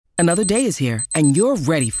Another day is here, and you're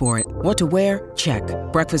ready for it. What to wear? Check.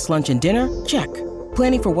 Breakfast, lunch, and dinner? Check.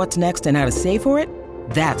 Planning for what's next and how to save for it?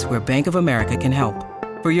 That's where Bank of America can help.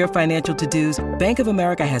 For your financial to-dos, Bank of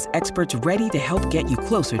America has experts ready to help get you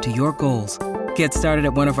closer to your goals. Get started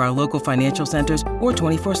at one of our local financial centers or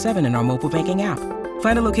 24/7 in our mobile banking app.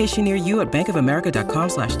 Find a location near you at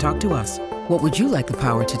bankofamerica.com/talktous. What would you like the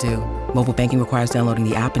power to do? Mobile banking requires downloading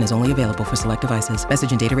the app and is only available for select devices.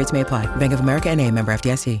 Message and data rates may apply. Bank of America N.A., member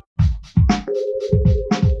FDIC.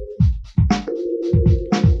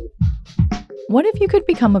 What if you could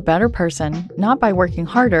become a better person, not by working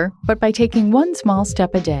harder, but by taking one small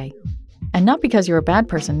step a day? And not because you're a bad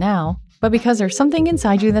person now, but because there's something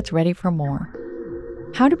inside you that's ready for more.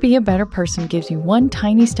 How to Be a Better Person gives you one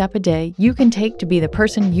tiny step a day you can take to be the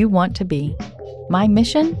person you want to be. My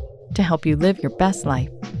mission? To help you live your best life.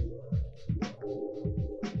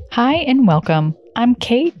 Hi and welcome. I'm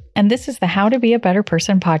Kate, and this is the How to Be a Better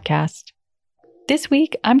Person podcast. This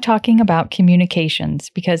week, I'm talking about communications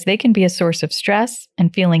because they can be a source of stress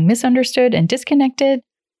and feeling misunderstood and disconnected,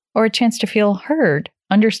 or a chance to feel heard,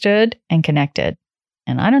 understood, and connected.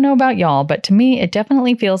 And I don't know about y'all, but to me, it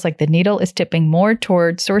definitely feels like the needle is tipping more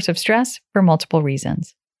toward source of stress for multiple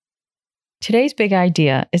reasons. Today's big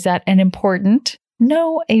idea is that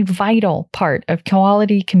a vital part of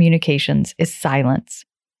quality communications is silence.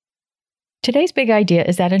 Today's big idea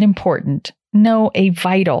is that a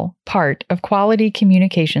vital part of quality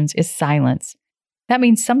communications is silence. That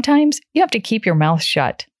means sometimes you have to keep your mouth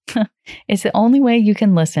shut. It's the only way you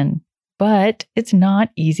can listen, but it's not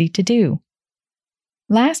easy to do.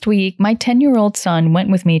 Last week, my 10-year-old son went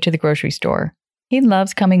with me to the grocery store. He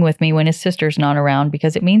loves coming with me when his sister's not around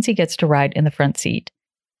because it means he gets to ride in the front seat.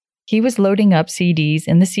 He was loading up CDs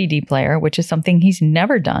in the CD player, which is something he's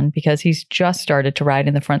never done because he's just started to ride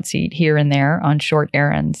in the front seat here and there on short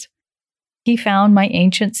errands. He found my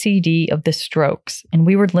ancient CD of The Strokes, and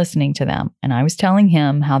we were listening to them, and I was telling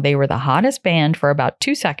him how they were the hottest band for about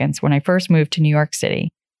 2 seconds when I first moved to New York City.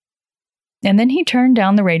 And then he turned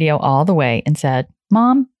down the radio all the way and said,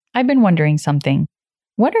 "Mom, I've been wondering something.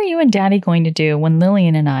 What are you and Daddy going to do when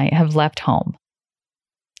Lillian and I have left home?"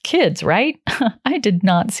 Kids, right? I did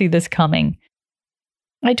not see this coming.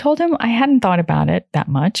 I told him I hadn't thought about it that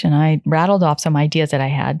much, and I rattled off some ideas that I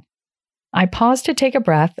had. I paused to take a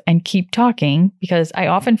breath and keep talking because I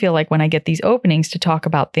often feel like when I get these openings to talk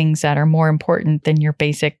about things that are more important than your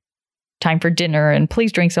basic time for dinner and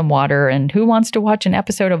please drink some water and who wants to watch an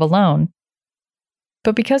episode of Alone.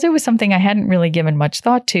 But because it was something I hadn't really given much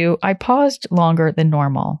thought to, I paused longer than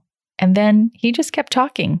normal. And then he just kept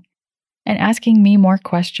talking and asking me more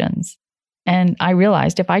questions. And I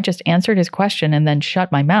realized if I just answered his question and then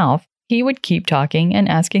shut my mouth, he would keep talking and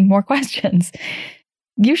asking more questions.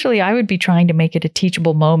 Usually I would be trying to make it a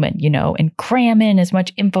teachable moment, and cram in as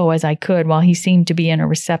much info as I could while he seemed to be in a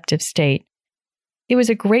receptive state. It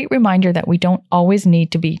was a great reminder that we don't always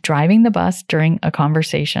need to be driving the bus during a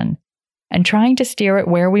conversation and trying to steer it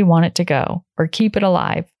where we want it to go or keep it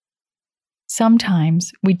alive.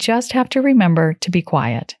 Sometimes we just have to remember to be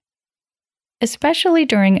quiet. Especially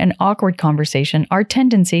during an awkward conversation, our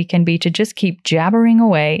tendency can be to just keep jabbering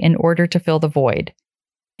away in order to fill the void.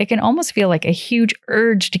 It can almost feel like a huge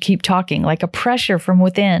urge to keep talking, like a pressure from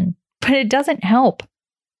within, but it doesn't help.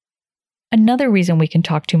 Another reason we can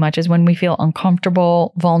talk too much is when we feel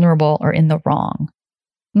uncomfortable, vulnerable, or in the wrong.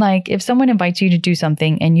 Like if someone invites you to do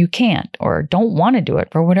something and you can't or don't want to do it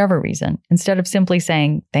for whatever reason, instead of simply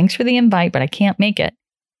saying, "Thanks for the invite, but I can't make it,"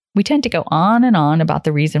 we tend to go on and on about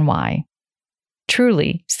the reason why.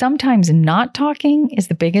 Truly, sometimes not talking is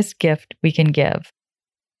the biggest gift we can give.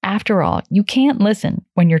 After all, you can't listen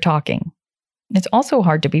when you're talking. It's also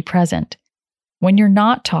hard to be present. When you're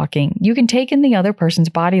not talking, you can take in the other person's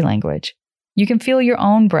body language. You can feel your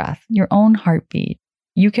own breath, your own heartbeat.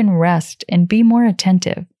 You can rest and be more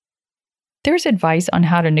attentive. There's advice on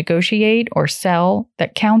how to negotiate or sell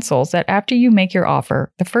that counsels that after you make your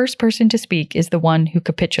offer, the first person to speak is the one who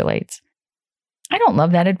capitulates. I don't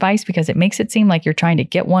love that advice because it makes it seem like you're trying to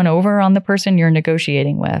get one over on the person you're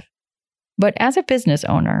negotiating with. But as a business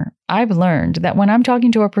owner, I've learned that when I'm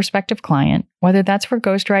talking to a prospective client, whether that's for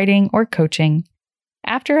ghostwriting or coaching,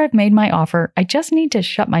 after I've made my offer, I just need to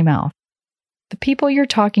shut my mouth. The people you're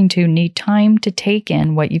talking to need time to take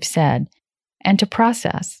in what you've said and to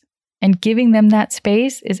process, and giving them that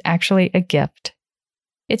space is actually a gift.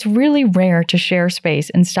 It's really rare to share space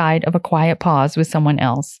inside of a quiet pause with someone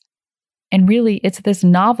else. And really, it's this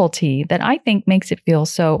novelty that I think makes it feel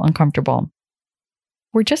so uncomfortable.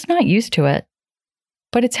 We're just not used to it.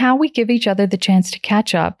 But it's how we give each other the chance to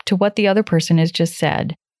catch up to what the other person has just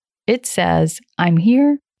said. It says, "I'm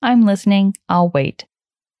here, I'm listening, I'll wait."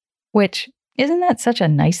 Which, isn't that such a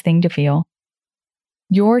nice thing to feel?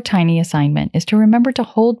 Your tiny assignment is to remember to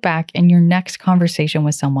hold back in your next conversation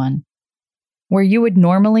with someone. Where you would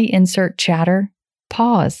normally insert chatter,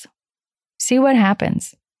 pause. See what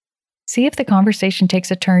happens. See if the conversation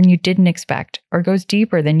takes a turn you didn't expect or goes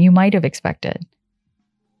deeper than you might have expected.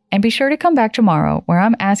 And be sure to come back tomorrow where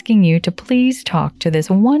I'm asking you to please talk to this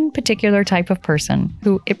one particular type of person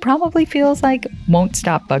who it probably feels like won't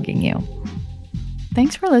stop bugging you.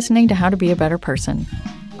 Thanks for listening to How to Be a Better Person.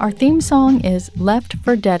 Our theme song is Left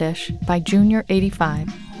for Deadish by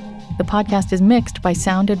Junior85. The podcast is mixed by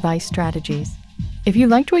Sound Advice Strategies. If you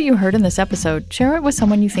liked what you heard in this episode, share it with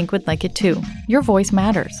someone you think would like it too. Your voice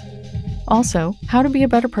matters. Also, How to Be a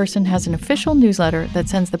Better Person has an official newsletter that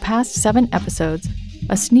sends the past 7 episodes,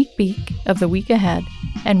 a sneak peek of the week ahead,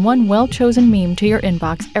 and one well-chosen meme to your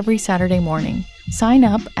inbox every Saturday morning. Sign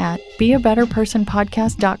up at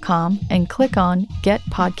beabetterpersonpodcast.com and click on Get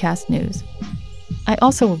Podcast News. I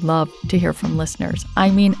also love to hear from listeners. I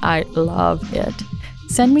love it.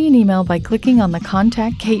 Send me an email by clicking on the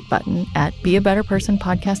Contact Kate button at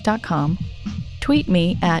beabetterpersonpodcast.com. Tweet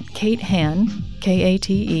me at Kate Han,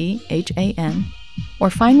 Katehan, or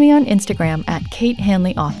find me on Instagram at Kate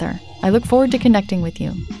Hanley Author. I look forward to connecting with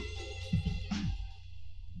you.